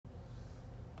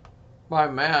by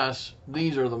mass,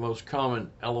 these are the most common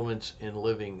elements in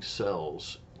living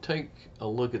cells. Take a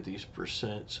look at these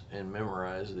percents and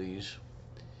memorize these.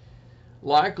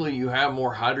 Likely you have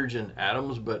more hydrogen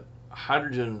atoms, but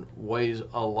hydrogen weighs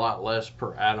a lot less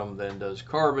per atom than does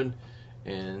carbon,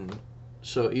 and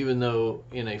so even though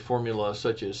in a formula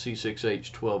such as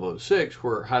C6H12O6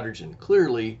 where hydrogen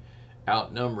clearly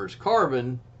outnumbers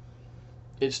carbon,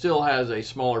 it still has a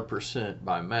smaller percent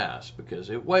by mass because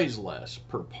it weighs less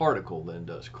per particle than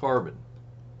does carbon.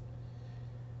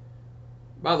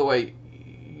 By the way,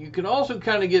 you can also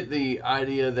kind of get the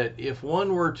idea that if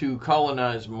one were to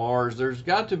colonize Mars, there's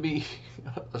got to be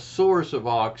a source of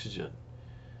oxygen,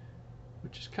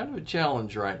 which is kind of a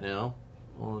challenge right now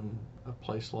on a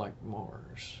place like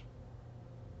Mars.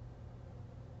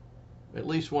 At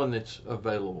least one that's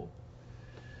available.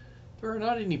 There are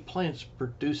not any plants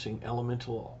producing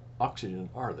elemental oxygen,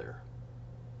 are there,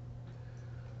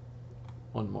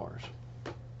 on Mars?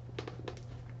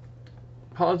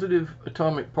 Positive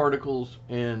atomic particles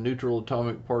and neutral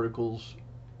atomic particles,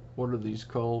 what are these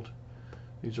called?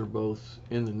 These are both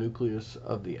in the nucleus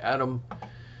of the atom.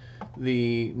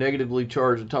 The negatively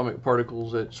charged atomic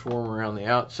particles that swarm around the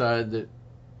outside that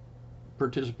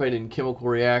participate in chemical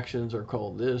reactions are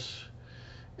called this.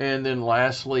 And then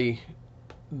lastly,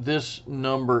 this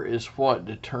number is what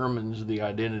determines the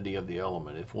identity of the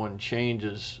element. If one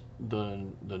changes the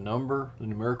number, the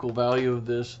numerical value of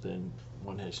this, then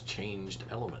one has changed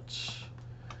elements.